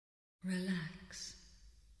Relax.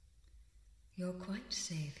 You're quite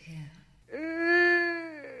safe here. Good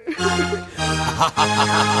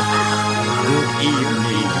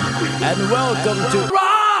evening, and welcome to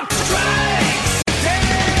Rock Strike!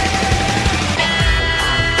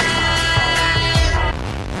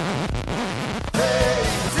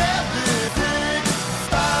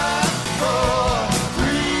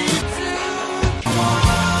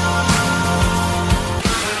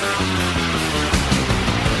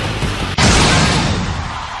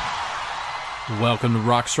 Welcome to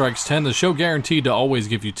Rock Strikes 10, the show guaranteed to always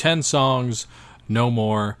give you 10 songs, no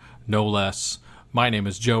more, no less. My name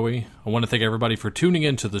is Joey. I want to thank everybody for tuning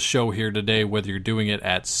in to the show here today, whether you're doing it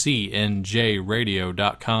at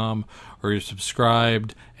cnjradio.com or you're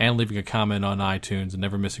subscribed and leaving a comment on iTunes and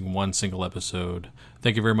never missing one single episode.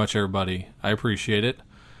 Thank you very much, everybody. I appreciate it.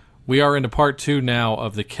 We are into part 2 now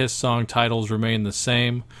of the Kiss song Titles Remain the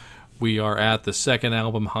Same. We are at the second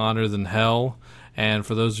album, Hotter Than Hell. And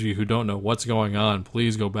for those of you who don't know what's going on,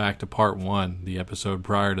 please go back to part 1, the episode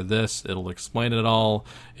prior to this. It'll explain it all.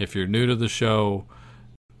 If you're new to the show,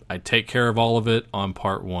 I take care of all of it on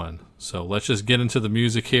part 1. So let's just get into the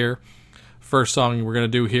music here. First song we're going to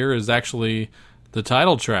do here is actually the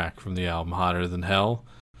title track from the album, Hotter Than Hell.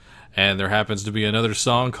 And there happens to be another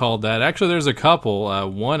song called that. Actually, there's a couple.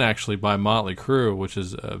 One actually by Motley Crue, which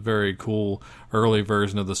is a very cool early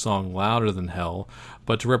version of the song Louder Than Hell.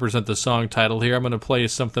 But to represent the song title here, I'm going to play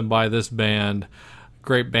something by this band.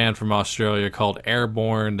 Great band from Australia called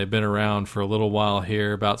Airborne. They've been around for a little while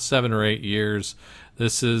here, about 7 or 8 years.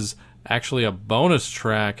 This is actually a bonus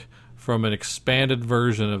track from an expanded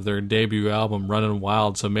version of their debut album, Runnin'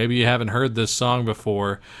 Wild. So maybe you haven't heard this song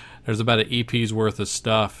before. There's about an EP's worth of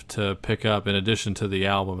stuff to pick up in addition to the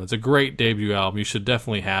album. It's a great debut album. You should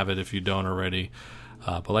definitely have it if you don't already.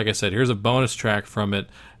 But like I said, here's a bonus track from it,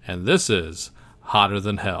 and this is Hotter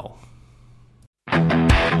Than Hell.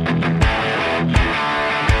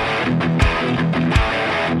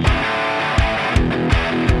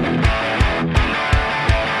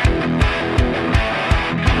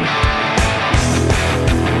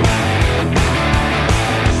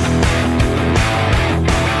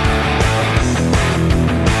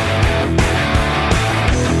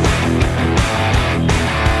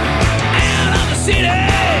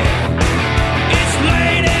 It's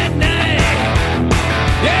late at night.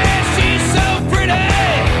 Yes,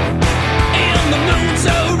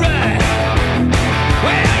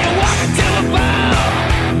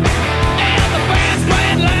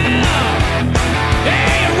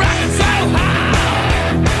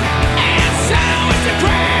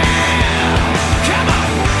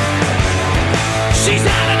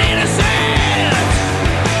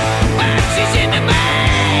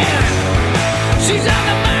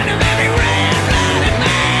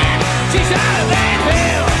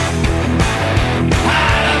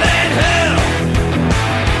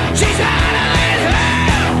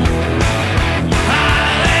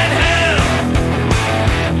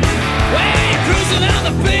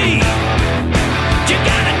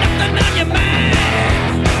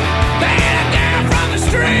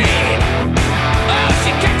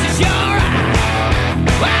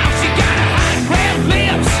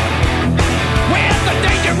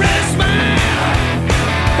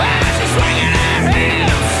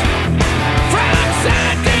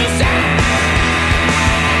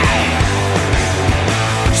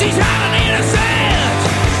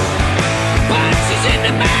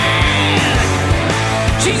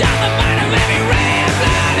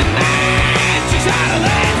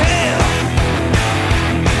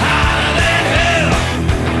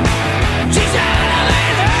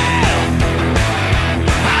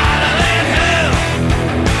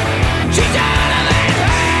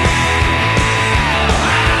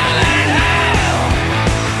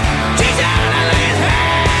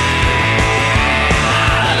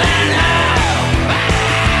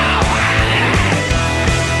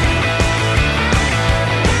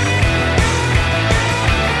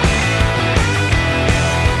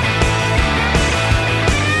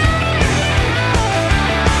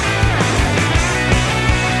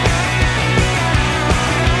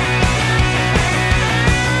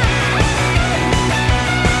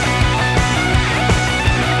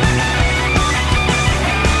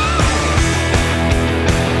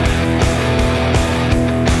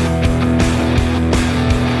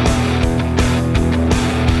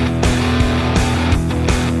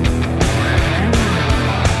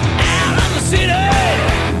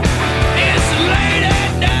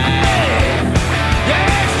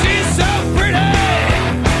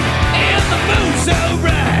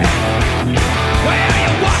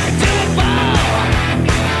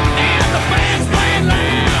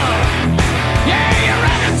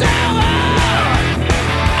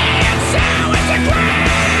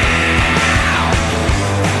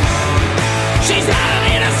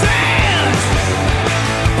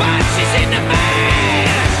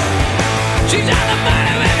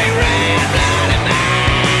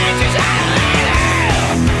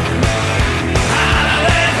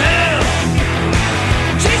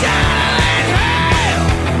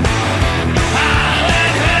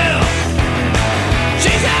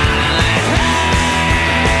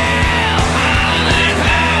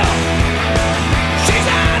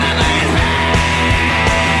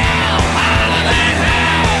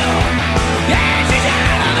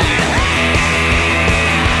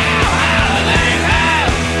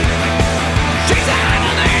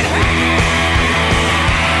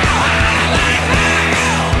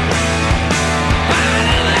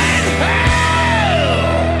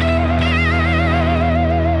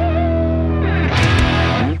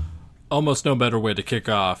 Almost no better way to kick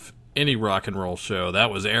off any rock and roll show.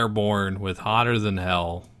 That was Airborne with Hotter Than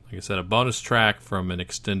Hell. Like I said, a bonus track from an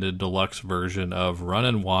extended deluxe version of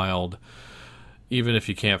Runnin' Wild. Even if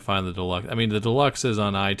you can't find the deluxe. I mean, the deluxe is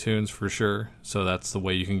on iTunes for sure, so that's the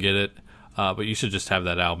way you can get it. But you should just have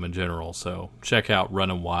that album in general. So check out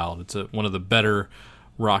Runnin' Wild. It's one of the better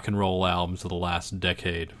rock and roll albums of the last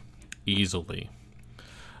decade. Easily.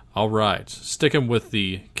 All right, sticking with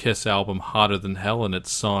the Kiss album Hotter Than Hell and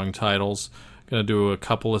its song titles, going to do a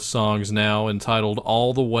couple of songs now entitled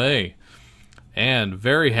All the Way. And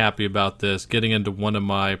very happy about this, getting into one of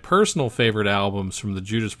my personal favorite albums from the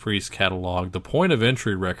Judas Priest catalog, the Point of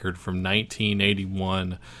Entry record from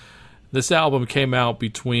 1981. This album came out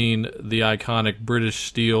between the iconic British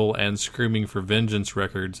Steel and Screaming for Vengeance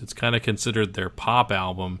records. It's kind of considered their pop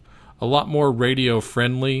album. A lot more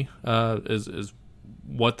radio-friendly is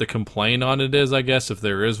what the complaint on it is, I guess, if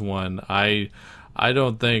there is one. I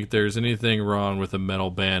don't think there's anything wrong with a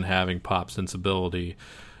metal band having pop sensibility.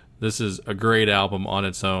 This is a great album on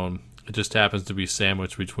its own. It just happens to be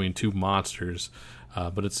sandwiched between two monsters.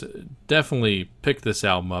 But it's definitely pick this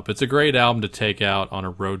album up. It's a great album to take out on a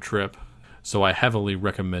road trip, so I heavily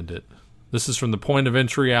recommend it. This is from the Point of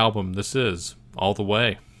Entry album. This is All the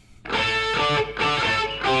Way.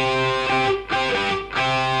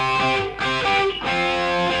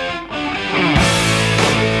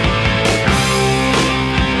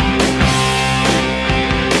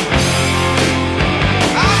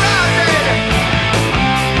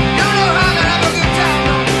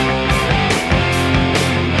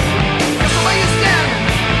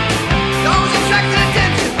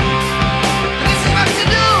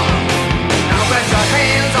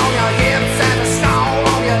 Hands on your hips and a stone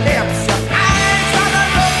on your lips.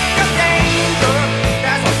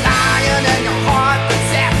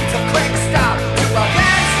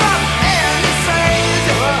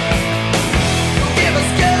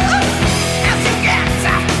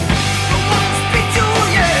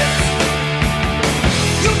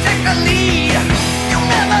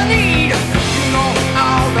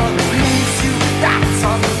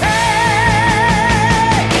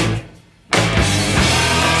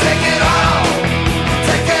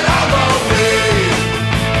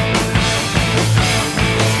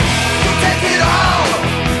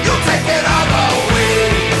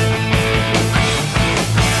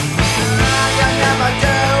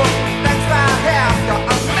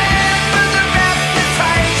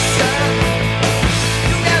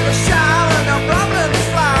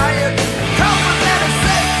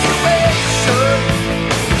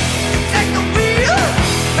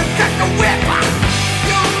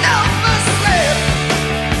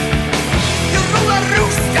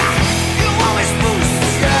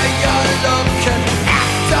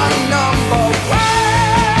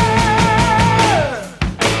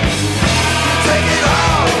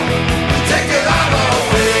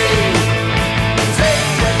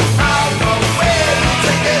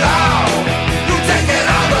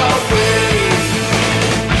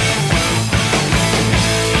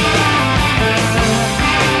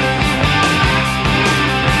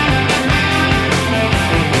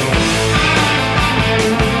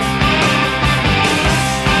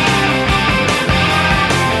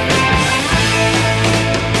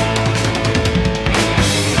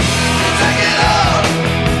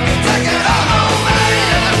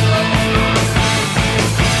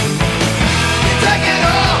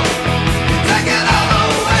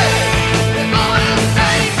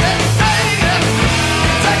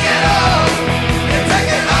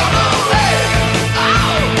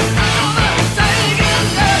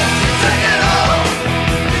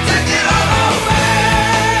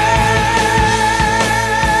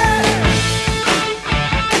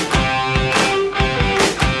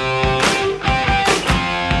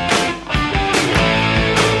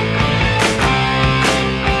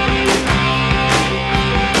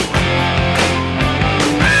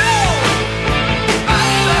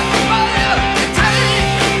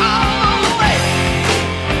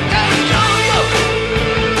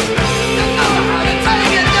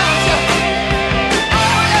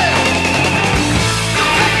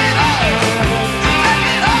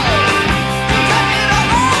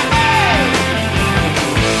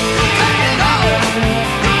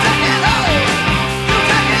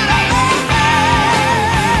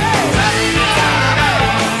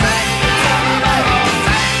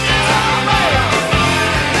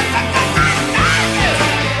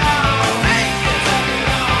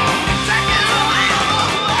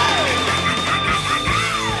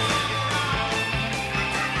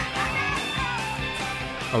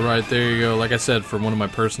 there you go. Like I said, for one of my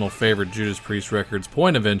personal favorite Judas Priest records,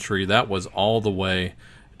 Point of Entry, that was All the Way.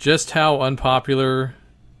 Just how unpopular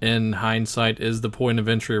in hindsight is the Point of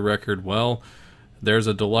Entry record? Well, there's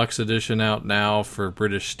a deluxe edition out now for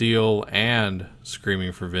British Steel and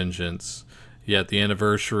Screaming for Vengeance. Yet the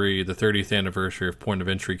 30th anniversary of Point of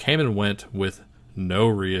Entry came and went with no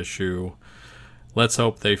reissue. Let's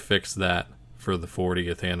hope they fix that for the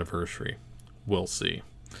 40th anniversary. We'll see.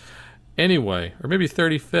 Anyway, or maybe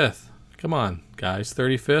 35th. Come on, guys,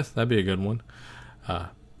 35th? That'd be a good one. All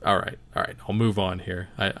right. I'll move on here.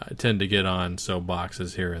 I tend to get on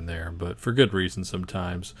soapboxes here and there, but for good reason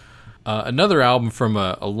sometimes. Another album from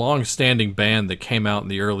a long-standing band that came out in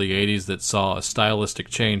the early 80s that saw a stylistic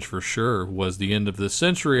change for sure was the End of the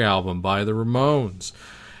Century album by the Ramones.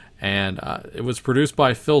 And it was produced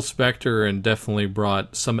by Phil Spector and definitely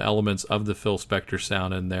brought some elements of the Phil Spector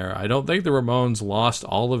sound in there. I don't think the Ramones lost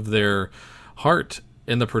all of their heart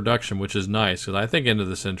in the production, which is nice, because I think End of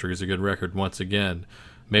the Century is a good record once again.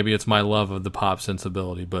 Maybe it's my love of the pop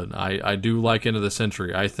sensibility, but I do like End of the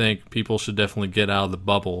Century. I think people should definitely get out of the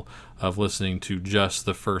bubble of listening to just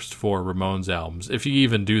the first 4 Ramones albums. If you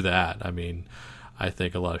even do that, I mean, I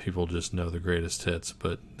think a lot of people just know the greatest hits,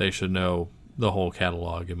 but they should know the whole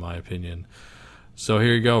catalog, in my opinion. So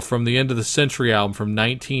here you go, from the End of the Century album from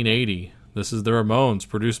 1980. This is the Ramones,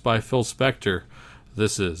 produced by Phil Spector.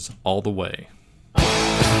 This is All the Way.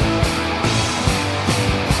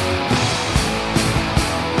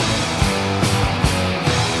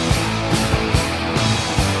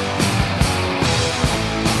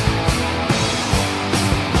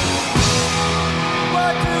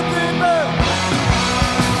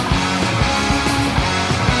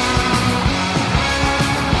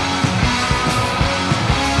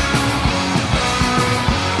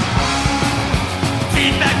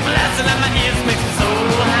 Feedback blasting at my ears makes me so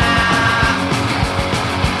high.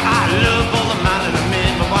 I love all the man and the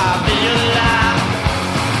men, but why be alive?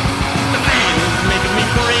 The man is making me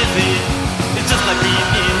crazy. It's just like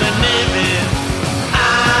being in the Navy.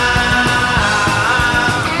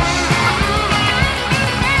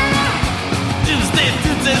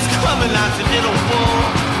 Tuesday's coming out to get a war.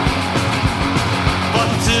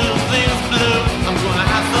 But until things blow, I'm gonna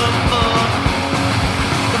have some fun.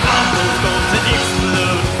 The bomb's going to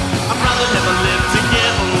explode. I'd rather never live to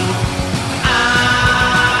get old.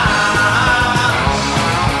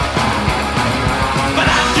 But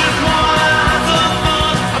I just wanna have some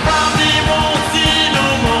fun. I probably won't see no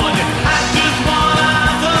more. I just wanna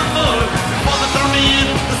have some fun before they throw me in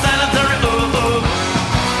the sanitary.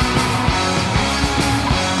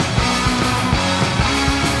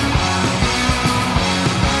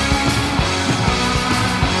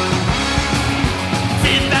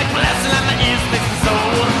 Feedback blasting at my ears makes me so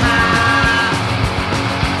high.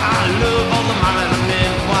 I love all the men and the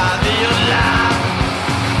men while they alive.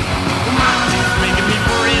 My team's making me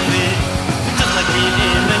crazy, just like being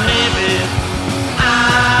in the Navy.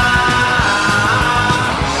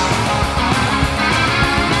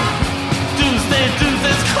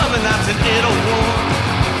 Tuesday's coming out to get a war.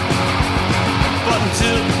 But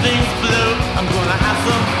until things blow, I'm gonna have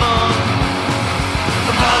some fun.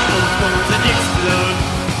 The bomb's going to explode.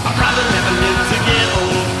 I'd rather never live to get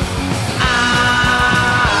old.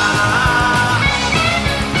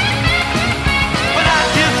 But I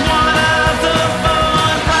just wanna have some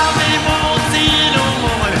fun. Probably won't see no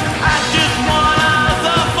more. I just wanna have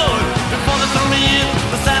some fun before they throw me in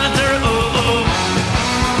the sanitary.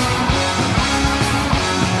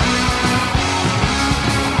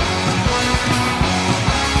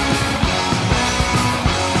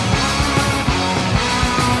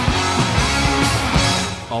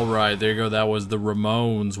 All right, there you go. That was the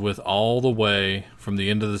Ramones with All the Way from the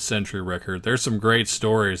End of the Century record. There's some great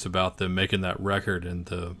stories about them making that record in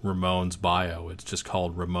the Ramones bio. It's just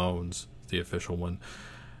called Ramones, the official one.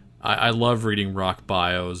 I love reading rock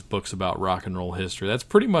bios, books about rock and roll history. That's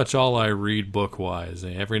pretty much all I read book-wise.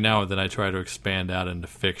 Every now and then I try to expand out into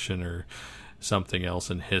fiction or something else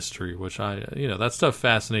in history, which that stuff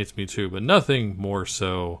fascinates me too, but nothing more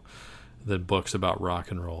so than books about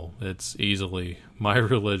rock and roll. It's easily my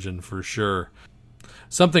religion for sure.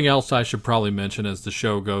 Something else I should probably mention as the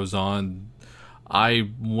show goes on,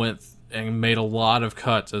 I went and made a lot of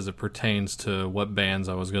cuts as it pertains to what bands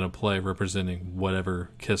I was going to play representing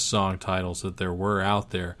whatever Kiss song titles that there were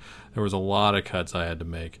out there. There was a lot of cuts I had to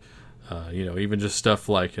make. Even just stuff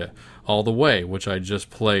like All the Way, which I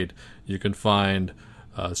just played. You can find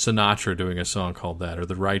Sinatra doing a song called that, or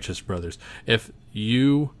the Righteous Brothers. If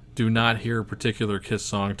you do not hear a particular Kiss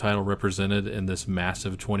song title represented in this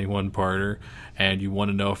massive 21-parter, and you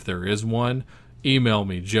want to know if there is one, email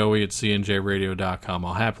me, joey@cnjradio.com.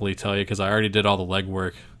 I'll happily tell you because I already did all the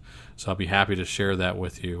legwork, so I'll be happy to share that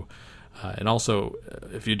with you. And also,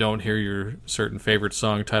 if you don't hear your certain favorite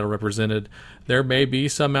song title represented, there may be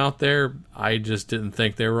some out there. I just didn't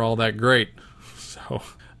think they were all that great. So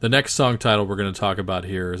the next song title we're going to talk about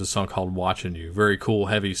here is a song called Watching You. Very cool,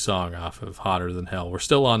 heavy song off of Hotter Than Hell. We're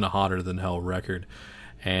still on the Hotter Than Hell record.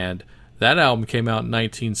 And that album came out in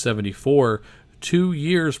 1974. 2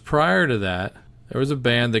 years prior to that, there was a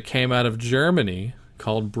band that came out of Germany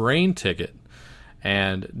called Brain Ticket,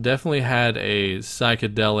 and definitely had a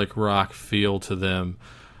psychedelic rock feel to them.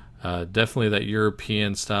 Definitely that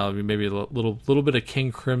European style, maybe a little bit of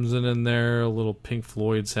King Crimson in there, a little Pink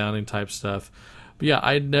Floyd sounding type stuff. But yeah,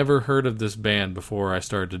 I'd never heard of this band before I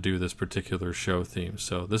started to do this particular show theme.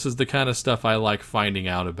 So this is the kind of stuff I like finding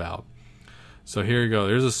out about. So here you go.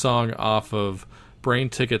 There's a song off of Brain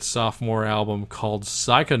Ticket's sophomore album called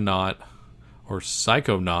Psychonaut, or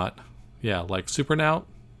Psychonaut. Yeah, like Supernaut,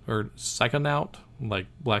 or Psychonaut, like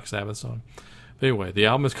Black Sabbath song. But anyway, the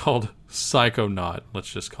album is called Psychonaut.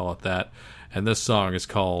 Let's just call it that. And this song is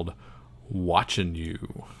called Watching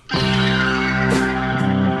You.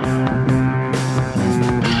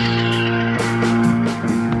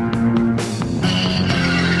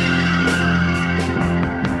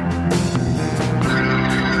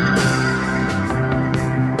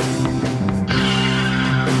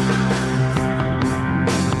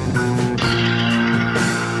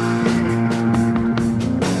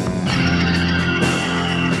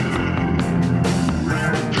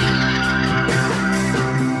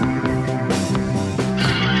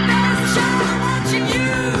 Watching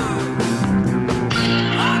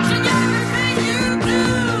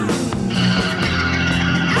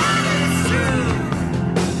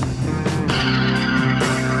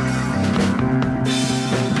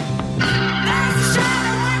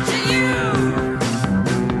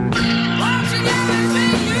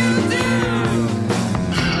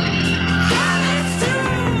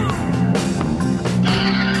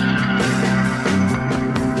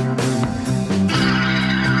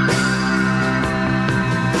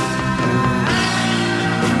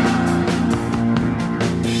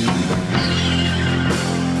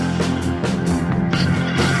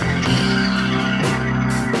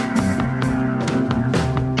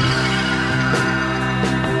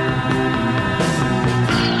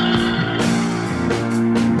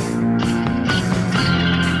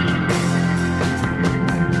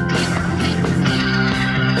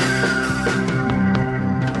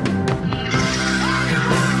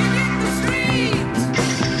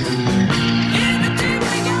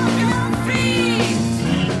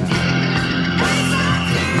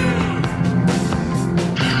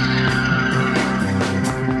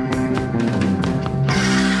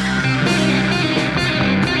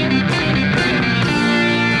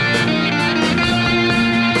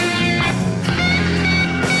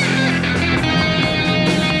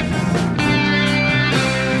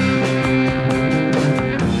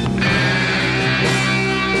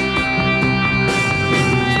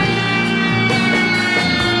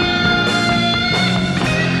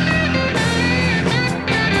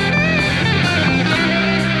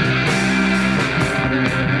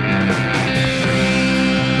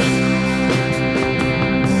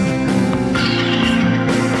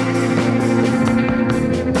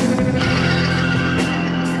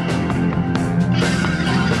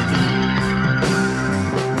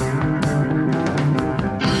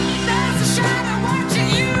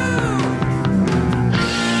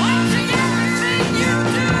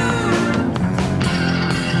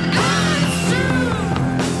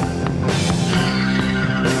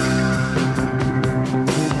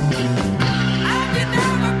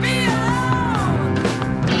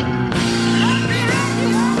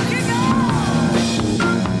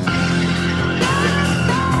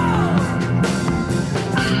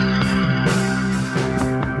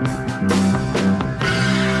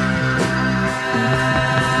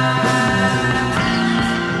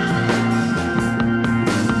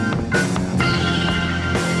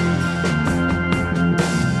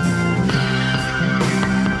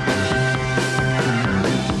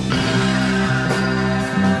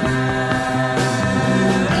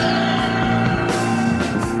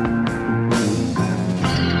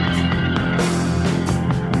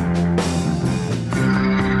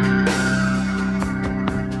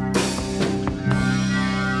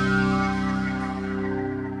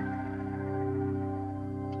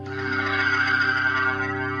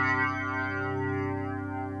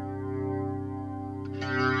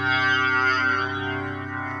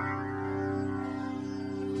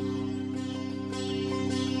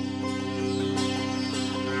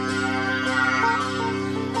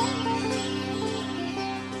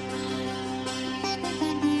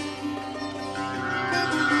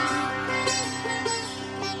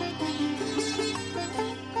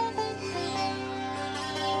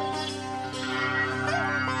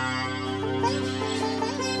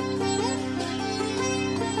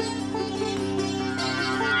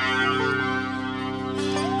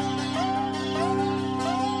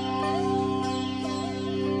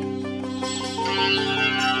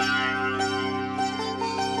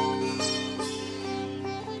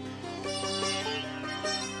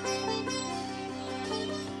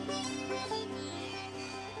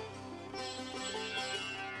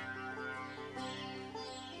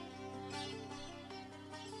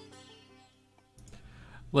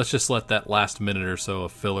let's just let that last minute or so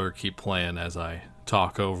of filler keep playing as I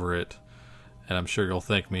talk over it, and I'm sure you'll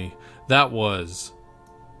thank me. That was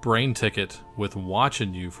Brain Ticket with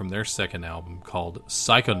Watching You from their second album called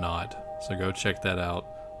Psychonaut. So go check that out.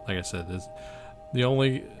 Like I said, it's the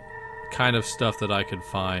only kind of stuff that I could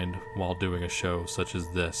find while doing a show such as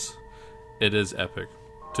this. It is epic,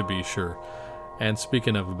 to be sure. And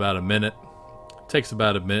speaking of about a minute, it takes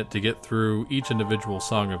about a minute to get through each individual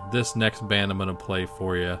song of this next band I'm going to play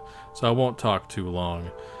for you, so I won't talk too long,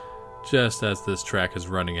 just as this track is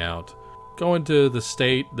running out. Going to the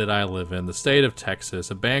state that I live in, the state of Texas,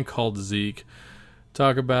 a band called Zeke.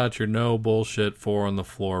 Talk about your no bullshit, four on the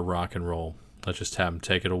floor rock and roll. Let's just have them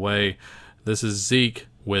take it away. This is Zeke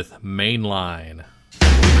with Mainline.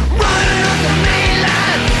 Running up the main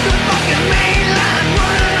line, the fucking main line.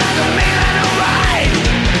 Running up the main line, alright.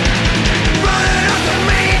 Running up the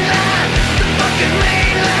main line, the fucking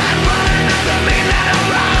main line. Running up the main line,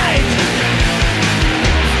 alright.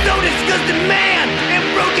 So disgusted man and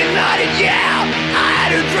broken hearted, yeah. I had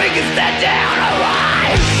to drink and sat down,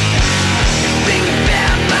 alright. Thinking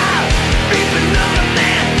about my creeping on the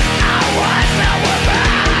man. I was now about.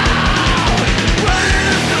 Running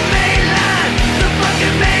up the main line, the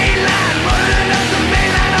fucking main line. Running up the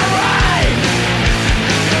main line, alright.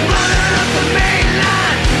 Running up the main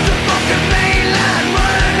line, the fucking main line.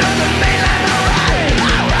 Running up the main line, alright,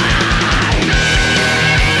 alright.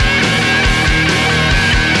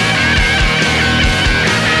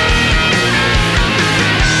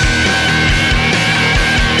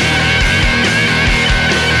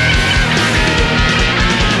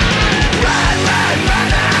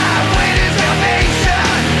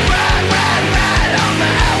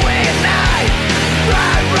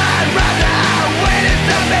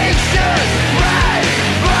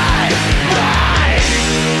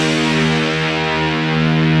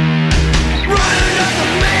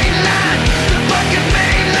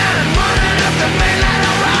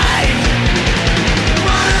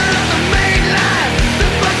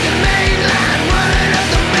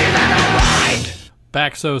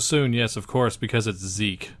 Back so soon, yes, of course, because it's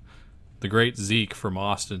Zeke. The great Zeke from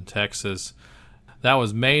Austin, Texas. That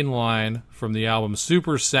was Mainline from the album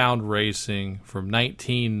Super Sound Racing from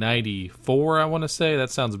 1994, I want to say. That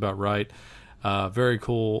sounds about right. Very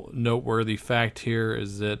cool, noteworthy fact here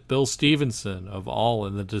is that Bill Stevenson of All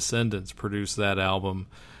and the Descendants produced that album.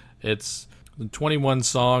 It's 21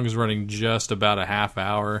 songs running just about a half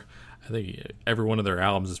hour. I think every one of their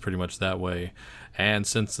albums is pretty much that way. And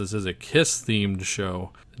since this is a Kiss-themed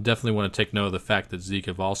show, definitely want to take note of the fact that Zeke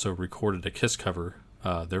have also recorded a Kiss cover,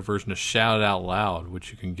 their version of Shout It Out Loud,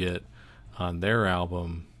 which you can get on their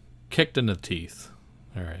album, Kicked in the Teeth.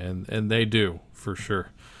 All right, and they do, for sure.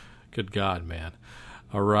 Good God, man.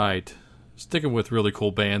 All right, sticking with really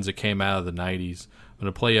cool bands that came out of the 90s, I'm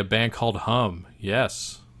going to play a band called Hum.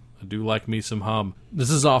 Yes, I do like me some Hum. This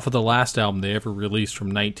is off of the last album they ever released from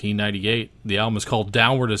 1998. The album is called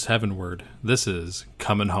Downward as Heavenward. This is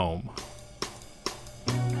Coming Home.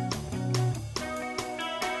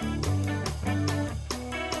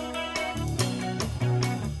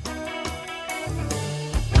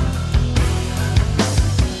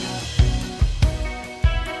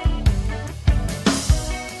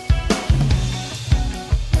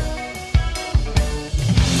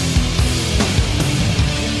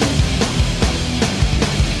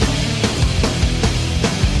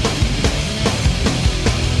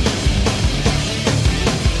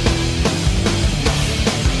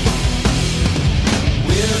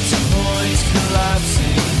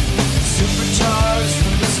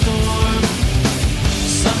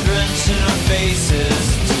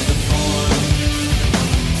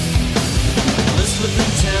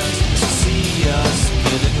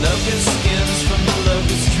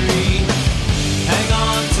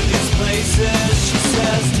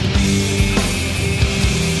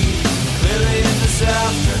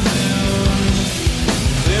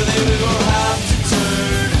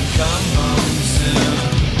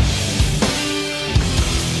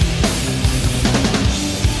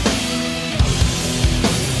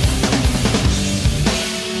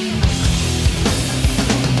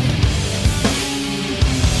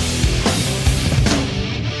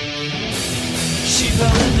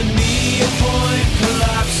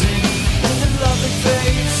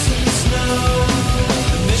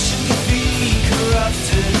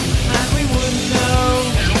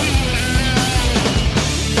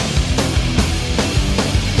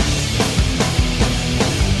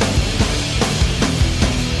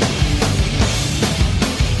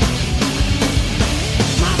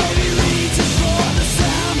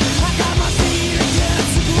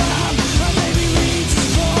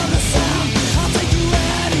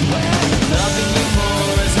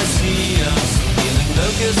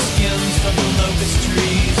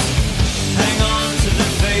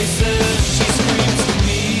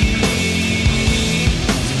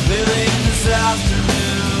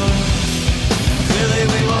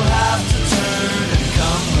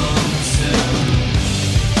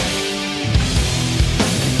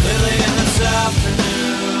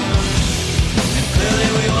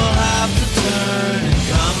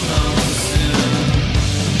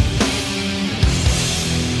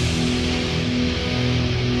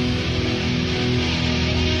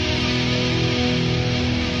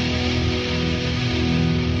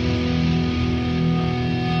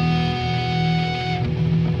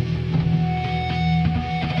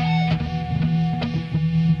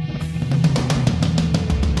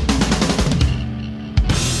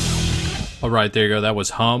 All right, there you go. That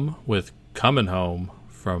was Hum with Coming Home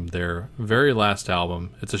from their very last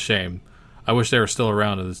album. It's a shame. I wish they were still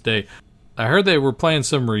around to this day. I heard they were playing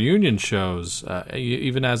some reunion shows.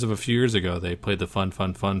 Even as of a few years ago, they played the Fun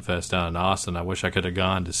Fest down in Austin. I wish I could have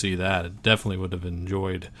gone to see that. I definitely would have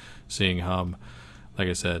enjoyed seeing Hum. Like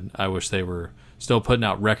I said, I wish they were still putting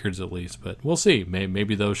out records at least, but we'll see.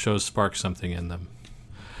 Maybe those shows spark something in them.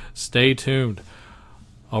 Stay tuned.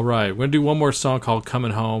 All right, we're going to do one more song called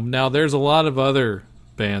Coming Home. Now, there's a lot of other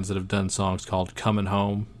bands that have done songs called Coming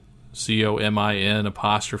Home, COMIN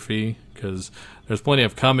apostrophe, because there's plenty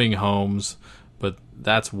of coming homes, but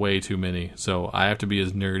that's way too many. So I have to be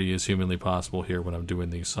as nerdy as humanly possible here when I'm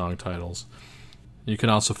doing these song titles. You can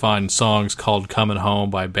also find songs called Coming Home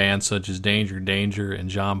by bands such as Danger Danger and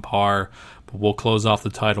John Parr, but we'll close off the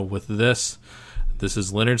title with this. This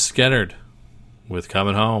is Leonard Skinner with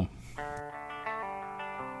Coming Home.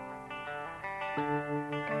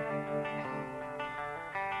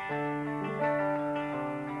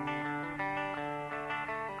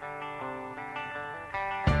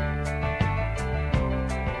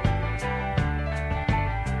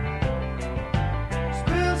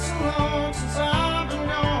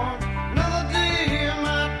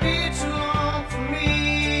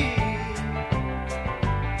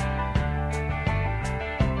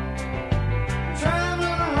 Traveling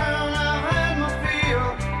around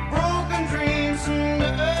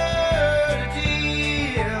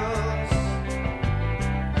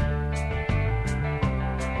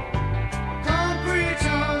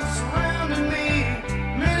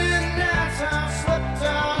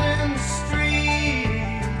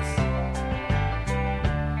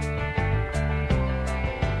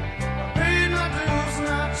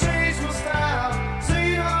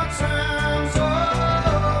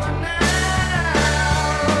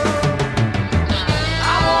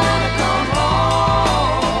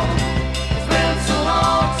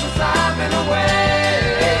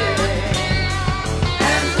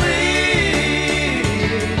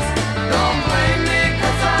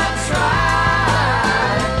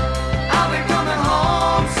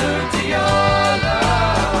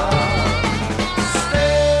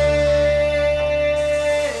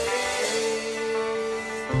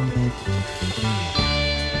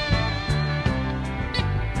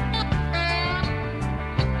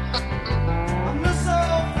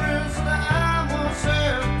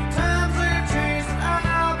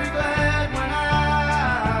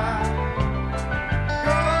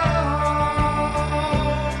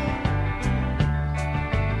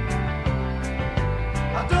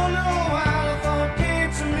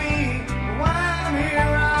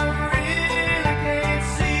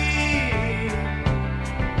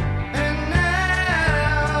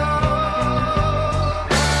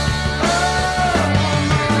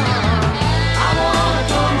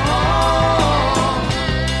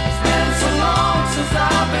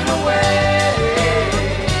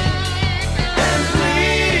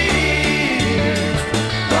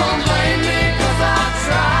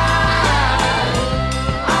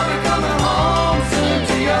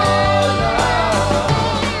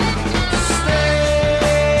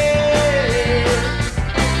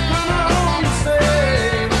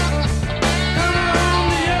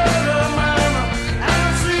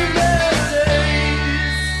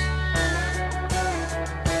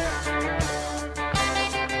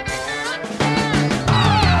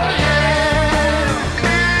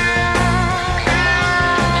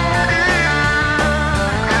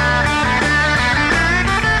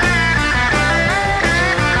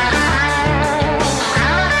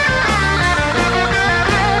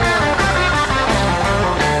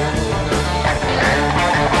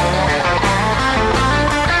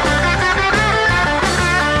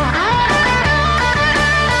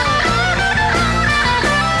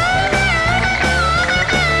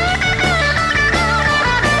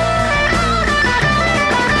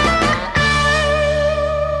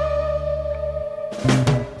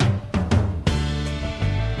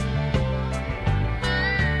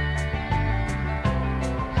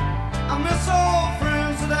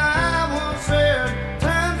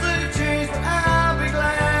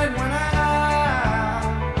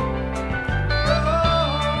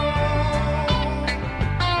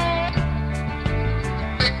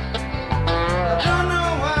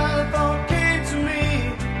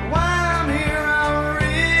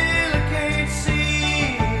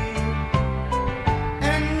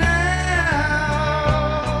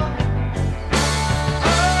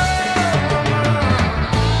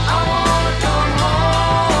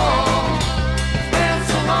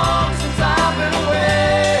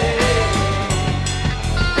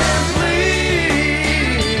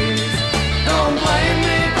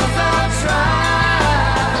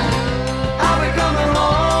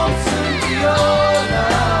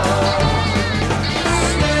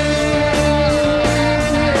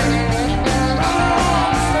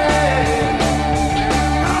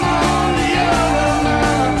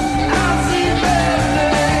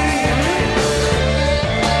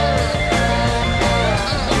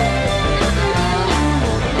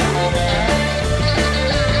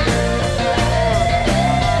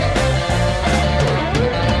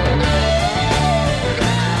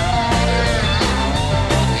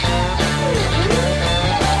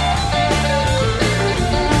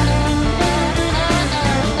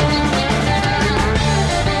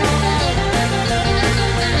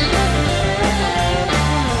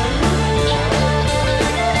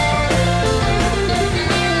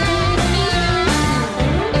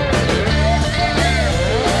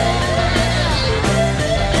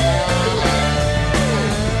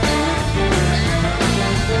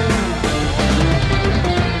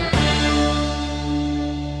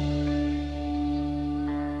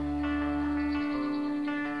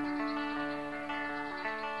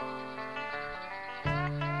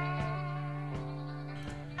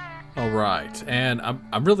right, and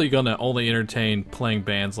I'm really gonna only entertain playing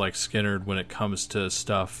bands like Skynyrd when it comes to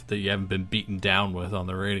stuff that you haven't been beaten down with on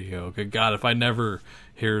the radio. Good God, if I never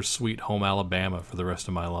hear Sweet Home Alabama for the rest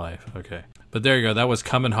of my life. Okay, but there you go. That was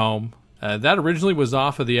Coming Home. That originally was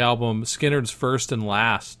off of the album Skynyrd's First and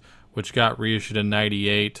Last, which got reissued in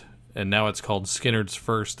 '98, and now it's called Skynyrd's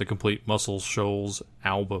First, the complete Muscle Shoals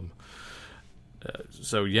album.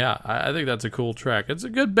 So yeah, I think that's a cool track. It's a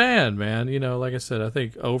good band, man. You know, like I said, I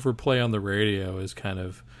think overplay on the radio is kind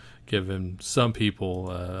of giving some people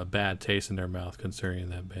a bad taste in their mouth concerning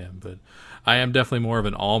that band. But I am definitely more of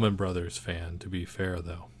an Allman Brothers fan, to be fair,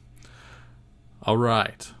 though. All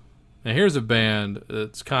right. Now here's a band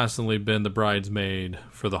that's constantly been the bridesmaid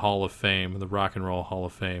for the Hall of Fame, the Rock and Roll Hall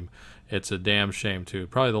of Fame. It's a damn shame, too.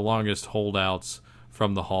 Probably the longest holdouts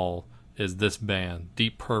from the Hall is this band,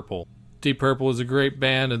 Deep Purple. Deep Purple is a great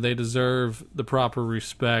band, and they deserve the proper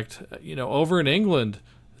respect. You know, over in England,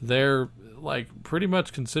 they're like pretty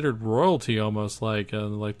much considered royalty, almost like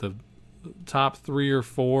the top 3 or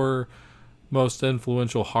 4 most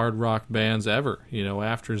influential hard rock bands ever. You know,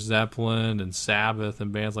 after Zeppelin and Sabbath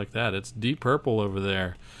and bands like that, it's Deep Purple over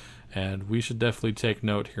there, and we should definitely take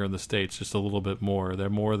note here in the States just a little bit more. They're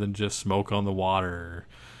more than just Smoke on the Water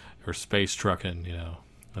or Space Truckin', you know.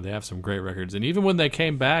 They have some great records. And even when they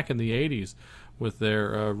came back in the 80s with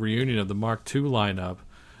their reunion of the Mark II lineup,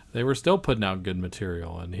 they were still putting out good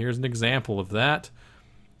material. And here's an example of that.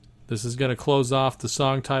 This is going to close off the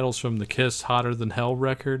song titles from the Kiss Hotter Than Hell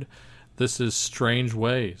record. This is Strange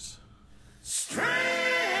Ways. Strange ways.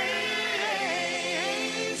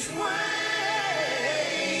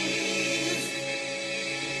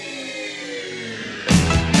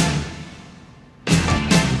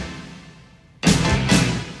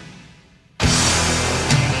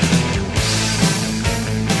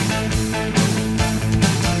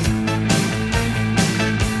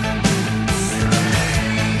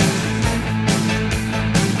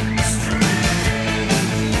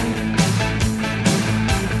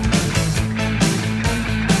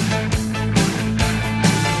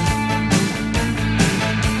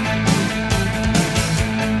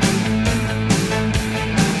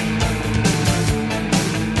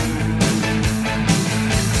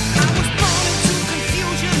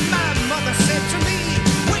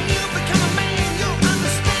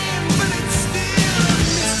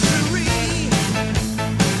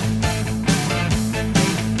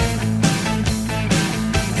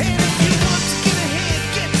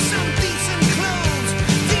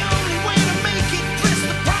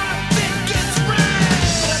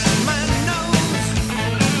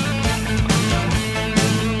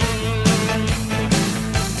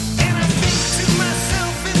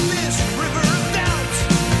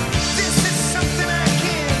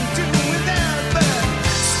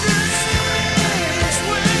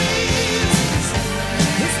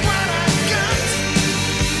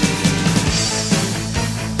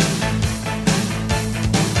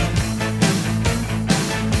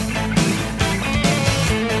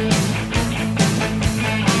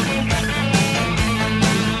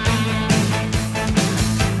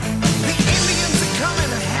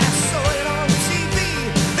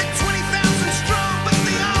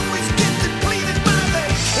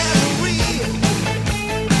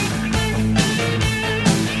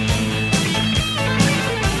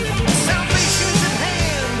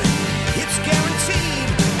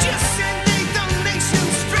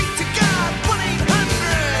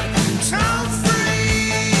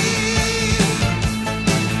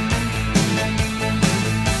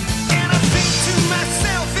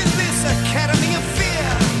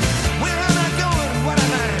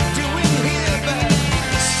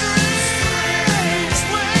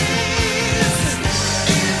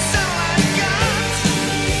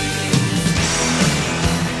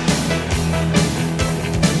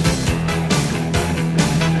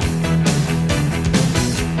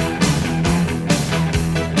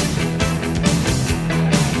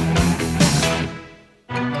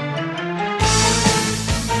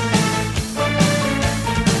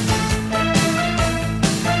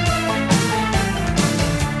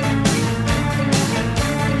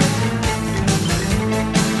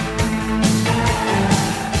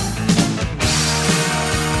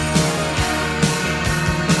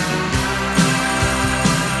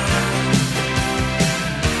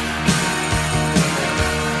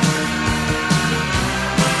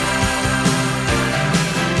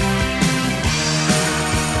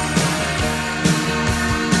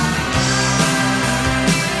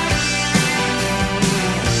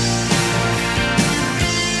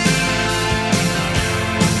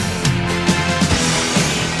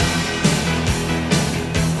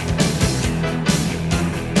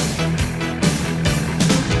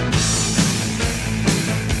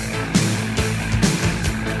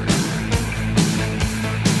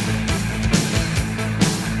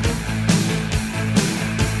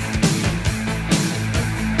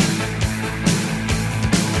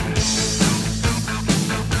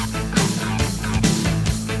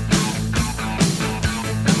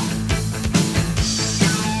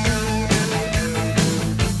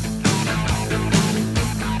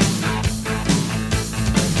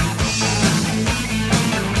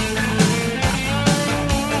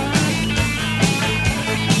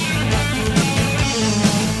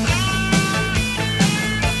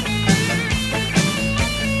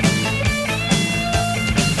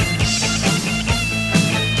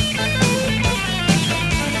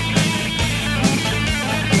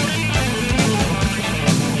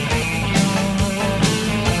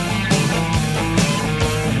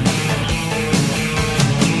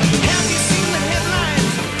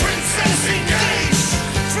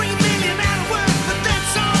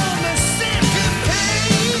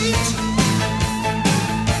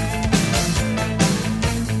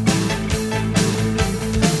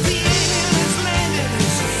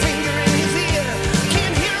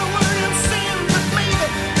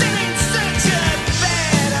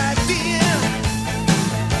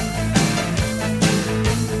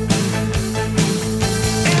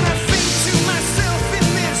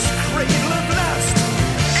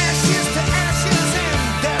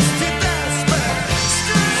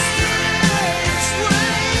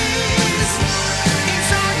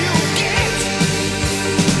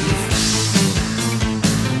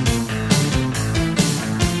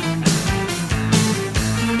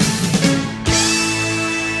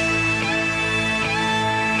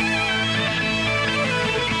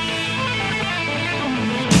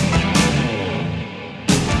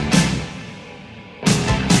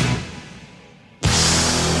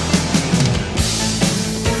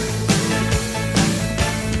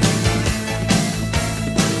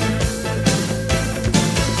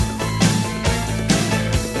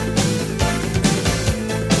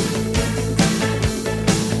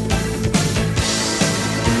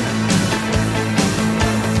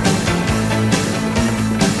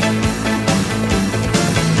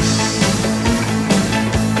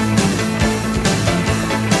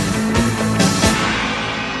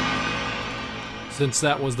 since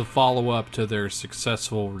that was the follow-up to their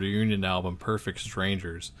successful reunion album Perfect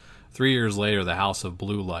Strangers. 3 years later, The House of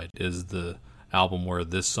Blue Light is the album where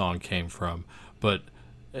this song came from. But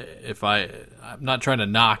I'm not trying to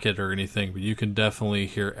knock it or anything, but you can definitely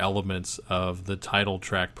hear elements of the title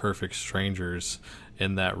track Perfect Strangers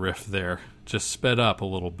in that riff there. Just sped up a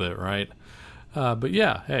little bit, right? But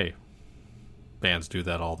yeah, hey, bands do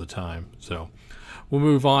that all the time. So we'll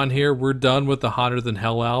move on here. We're done with the Hotter Than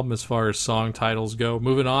Hell album as far as song titles go.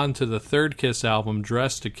 Moving on to the third Kiss album,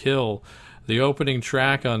 Dressed to Kill. The opening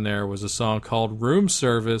track on there was a song called Room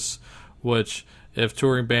Service, which, if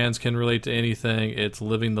touring bands can relate to anything, it's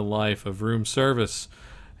living the life of room service.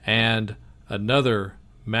 And another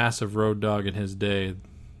massive road dog in his day,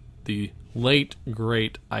 the late,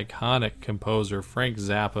 great, iconic composer Frank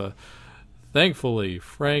Zappa. Thankfully,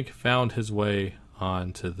 Frank found his way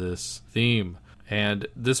onto this theme. And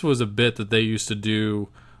this was a bit that they used to do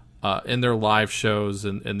in their live shows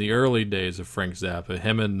in the early days of Frank Zappa.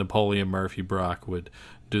 Him and Napoleon Murphy Brock would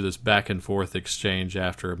do this back and forth exchange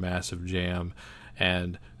after a massive jam.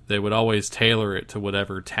 And they would always tailor it to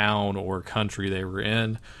whatever town or country they were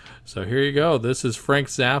in. So here you go. This is Frank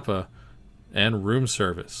Zappa and Room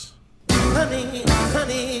Service. Honey,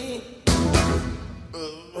 honey,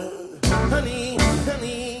 honey,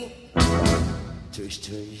 honey, tush,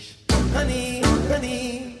 tush, honey,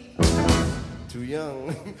 honey, too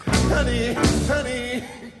young, honey, honey,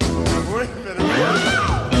 wait a minute,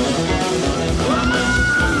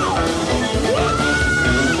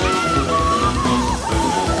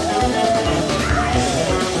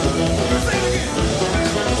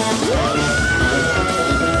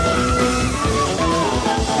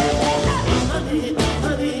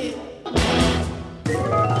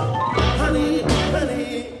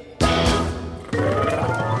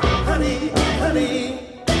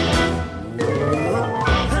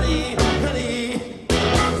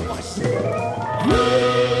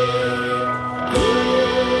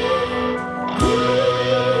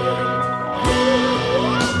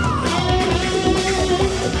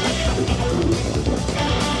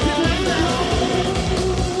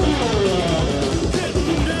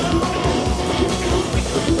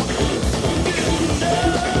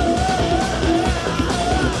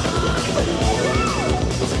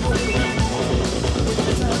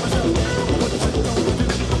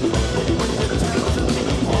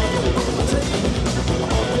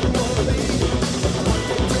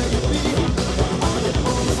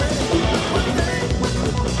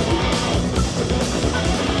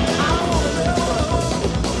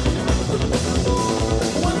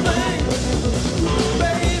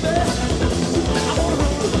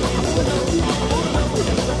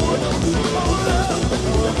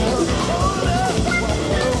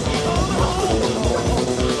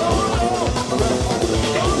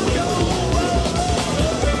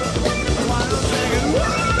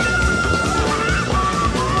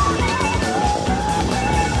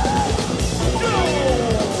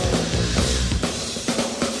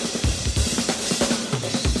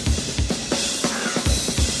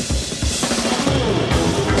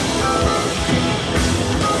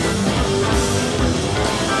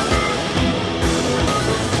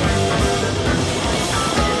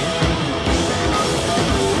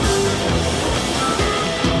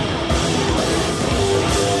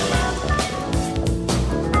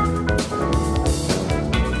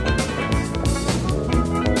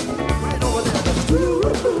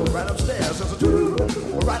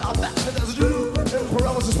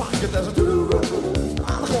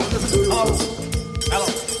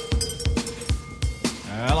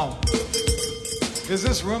 Hello. Is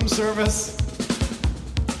this room service?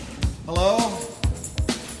 Hello?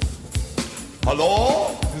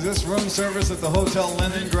 hello? Is this room service at the Hotel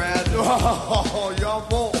Leningrad? Oh, y'all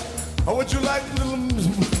won't. How would you like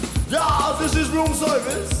yeah, this is room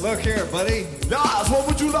service. Look here, buddy. Yes, what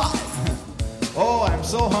would you like? Oh, I'm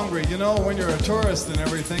so hungry. You know, when you're a tourist and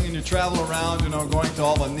everything and you travel around, you know, going to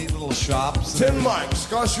all the neat little shops. 10 marks.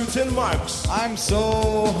 Cost you 10 marks. I'm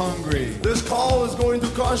so hungry. This call is going to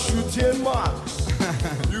cost you 10 marks.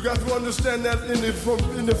 You got to understand that in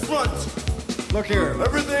the front. Look here.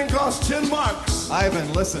 Everything costs 10 marks.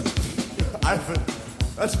 Ivan, listen. Ivan,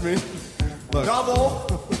 that's me. Look.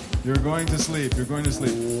 Gobble. You're going to sleep. You're going to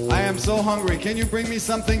sleep. I am so hungry. Can you bring me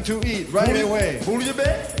something to eat right away?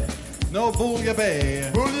 Bouillabaisse? No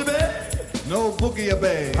bouillabaisse. Bouillabaisse? No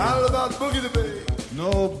bouillabaisse. How about boogie the bay?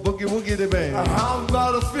 No boogie woogie the bay. How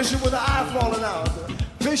about a fish with an eye falling out?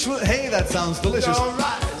 Fish with, hey, that sounds delicious. All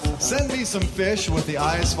right. Send me some fish with the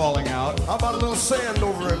eyes falling out. How about a little sand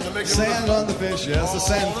over him to make him Sand on the fish, yes,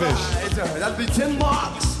 a sandfish. Right. That'd be 10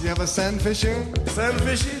 marks. You have a sandfish here?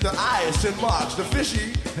 Sandfishy, the eye is 10 marks. The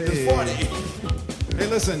fishy is 40. Hey,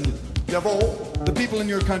 listen, Devil. the people in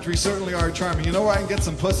your country certainly are charming. You know where I can get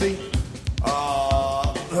some pussy?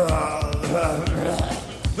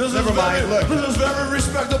 Never mind, look. This is very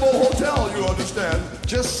respectable hotel, you understand.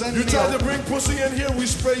 Just send You me try to bring pussy in here, we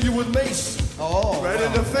spray you with mace. Oh, Right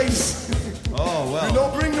in the face. Oh, well. You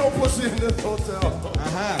don't bring no pussy in this hotel.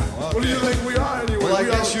 Uh-huh. Well, What do you think we are anyway? Well, I We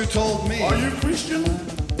guess are- you told me. Are you Christian?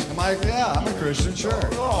 Am I? Yeah, I'm a Christian, sure.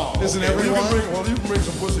 Oh, Isn't okay. everyone? You can bring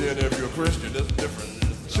some pussy in there if you're a Christian. That's different.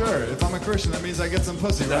 Sure, if I'm a Christian, that means I get some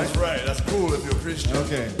pussy, right? That's right. That's cool if you're a Christian.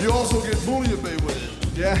 Okay. You also get bouillabaisse with it.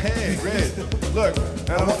 Yeah, hey, great. Look,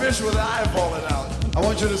 And a fish with the eye falling out. I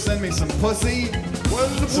want you to send me some pussy,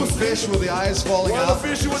 Where's the some pussy? fish with the eyes falling Where's out, the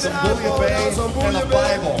fish with some the eye falling out? Some bouillabaisse, and a bouillabaisse.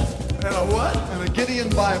 Bible. And a what? And a Gideon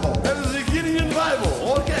Bible. That is the Gideon Bible.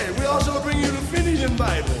 Okay. We also bring you the Phoenician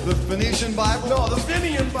Bible. The Phoenician Bible? No, the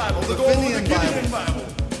Finian Bible. The They go with Finian the Gideon Bible.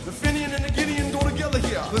 The Finian and the Gideon go together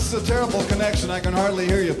here. This is a terrible connection. I can hardly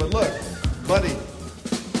hear you. But look, buddy,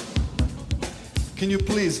 can you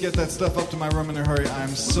please get that stuff up to my room in a hurry? I'm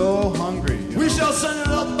so hungry. We shall send it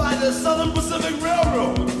up by the Southern Pacific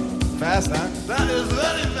Railroad. Fast, huh? That is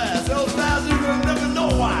very fast. So fast you will never know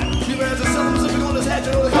why. He ran the Southern Pacific on his head,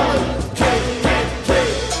 you know they call it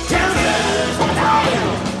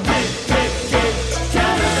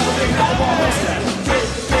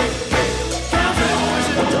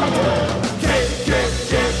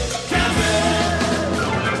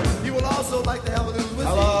He will also like to have a little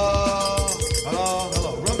whiskey.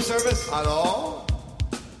 Hello. Room service? Hello?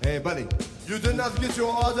 Hey, buddy. You did not get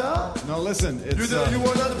your order? No, listen. You, It's you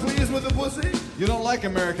were not pleased with the pussy? you don't like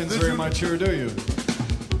Americans Did very you- much here, do you?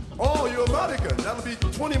 Oh, you're American. That'll be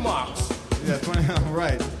 20 marks. Yeah, 20.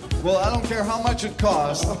 Right. Well, I don't care how much it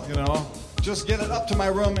costs. You know, just get it up to my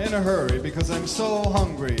room in a hurry because I'm so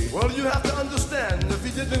hungry. Well, you have to understand, if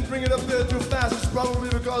he didn't bring it up there too fast, it's probably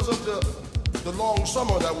because of the long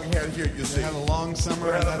summer that we had here, you see. We had a long summer,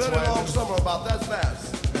 We had and a that's very why. long summer, about that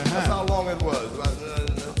fast. That's how long it was.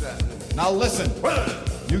 Now listen.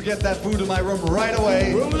 You get that food to my room right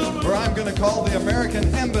away, or I'm going to call the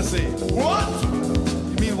American Embassy. What?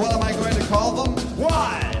 You mean what am I going to call them?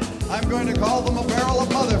 Why? I'm going to call them a barrel of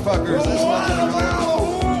motherfuckers. That's what I'm going to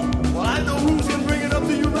call them. Well, I know who's going to bring it up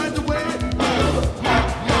to you right away.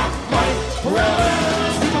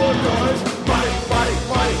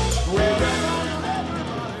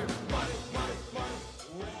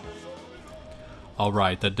 All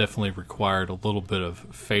right, that definitely required a little bit of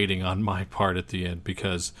fading on my part at the end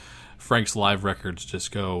because Frank's live records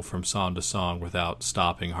just go from song to song without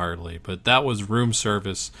stopping hardly. But that was Room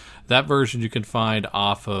Service. That version you can find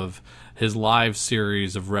off of his live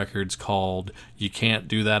series of records called You Can't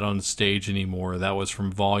Do That on Stage Anymore. That was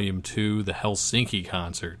from Volume 2, the Helsinki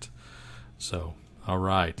concert. So, all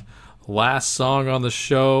right. Last song on the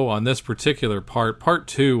show on this particular part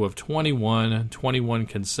 2 of 21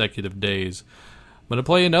 consecutive days. I'm going to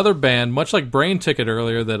play another band, much like Brain Ticket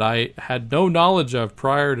earlier, that I had no knowledge of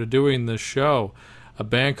prior to doing this show. A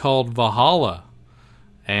band called Valhalla.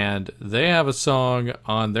 And they have a song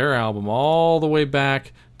on their album all the way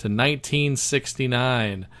back to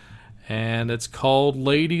 1969. And it's called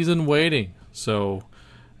Ladies in Waiting. So,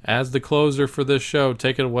 as the closer for this show,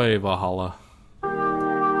 take it away, Valhalla.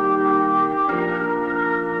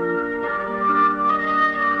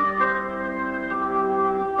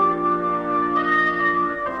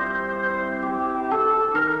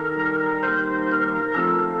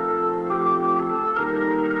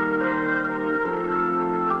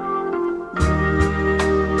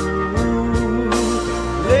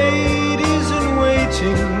 Ladies in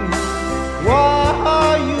waiting, why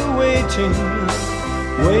are you waiting?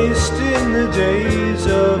 Wasting the days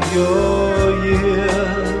of your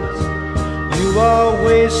years. You are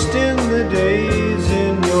wasting the days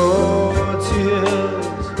in your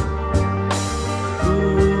tears.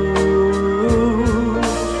 Ooh,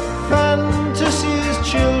 fantasies,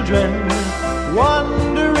 children,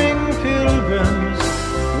 wandering pilgrims,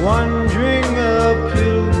 wandering a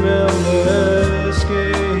pilgrim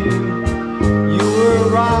escape. You were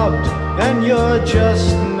robbed and you're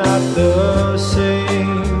just not the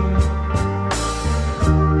same.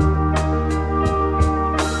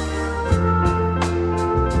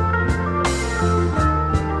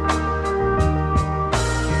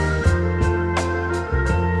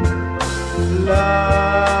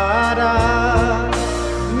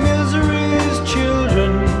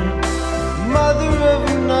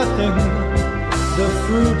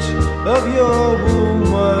 fruit of your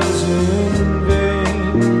womb was in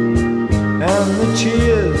vain, and the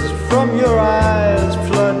tears from your eyes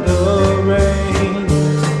flood the rain.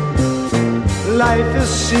 Life has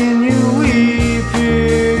seen you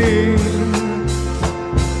weeping,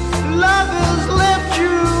 love has left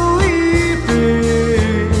you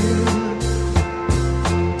weeping,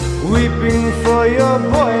 weeping for your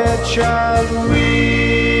boy and child, weeping.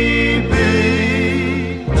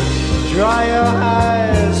 Dry your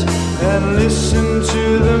eyes and listen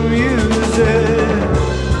to the music.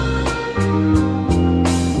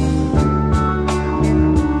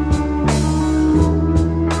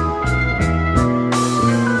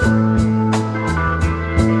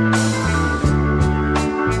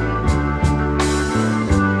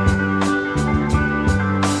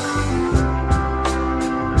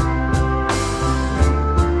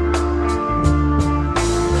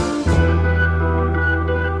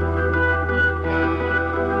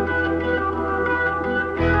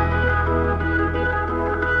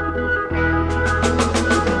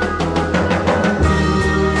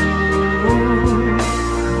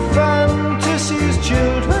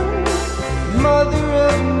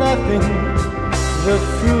 The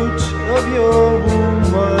fruit of your womb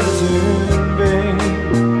was in vain.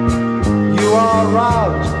 You are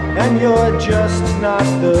robbed and you're just not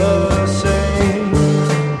the same.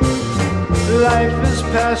 Life has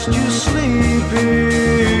passed you sleeping.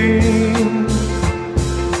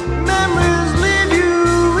 Memories leave you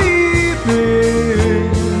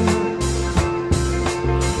weeping,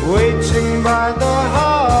 waiting by the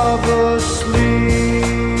harbor sleeping.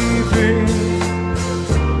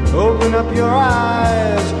 Open up your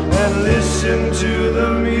eyes and listen to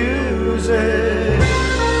the music.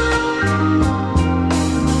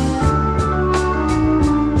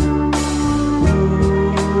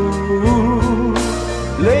 Ooh,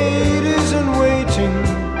 ladies in waiting,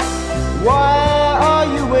 why are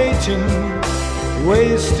you waiting?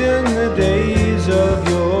 Wasting the days of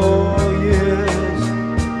your years.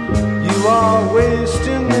 You are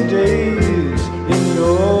wasting the days in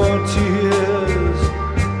your tears.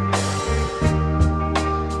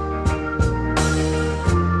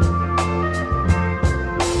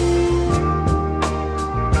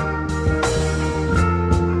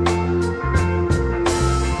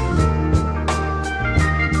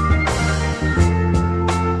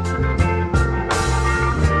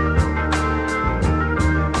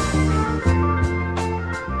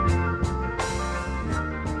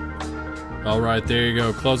 Alright, there you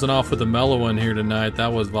go. Closing off with a mellow one here tonight.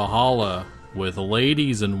 That was Valhalla with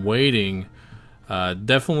Ladies in Waiting.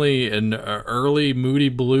 Definitely an early Moody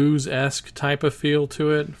Blues-esque type of feel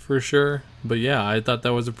to it, for sure. But yeah, I thought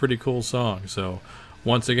that was a pretty cool song. So,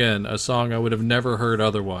 once again, a song I would have never heard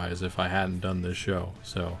otherwise if I hadn't done this show.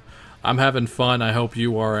 So, I'm having fun. I hope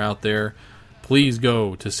you are out there. Please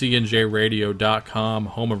go to cnjradio.com,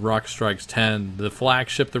 home of Rock Strikes 10, the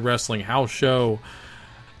flagship The Wrestling House Show.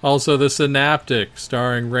 Also, The Synaptic,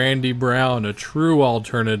 starring Randy Brown, a true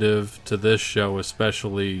alternative to this show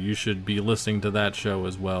especially. You should be listening to that show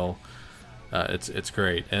as well. It's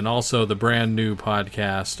great. And also the brand new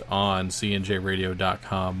podcast on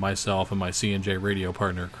cnjradio.com, myself and my CNJ radio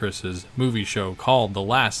partner Chris's movie show called The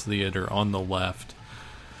Last Theater on the Left.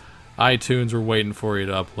 iTunes, we're waiting for you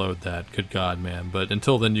to upload that. Good God, man. But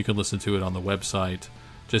until then, you can listen to it on the website.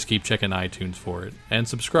 Just keep checking iTunes for it. And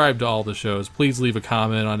subscribe to all the shows. Please leave a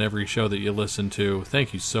comment on every show that you listen to.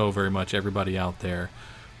 Thank you so very much, everybody out there.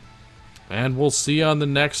 And we'll see you on the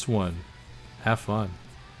next one. Have fun.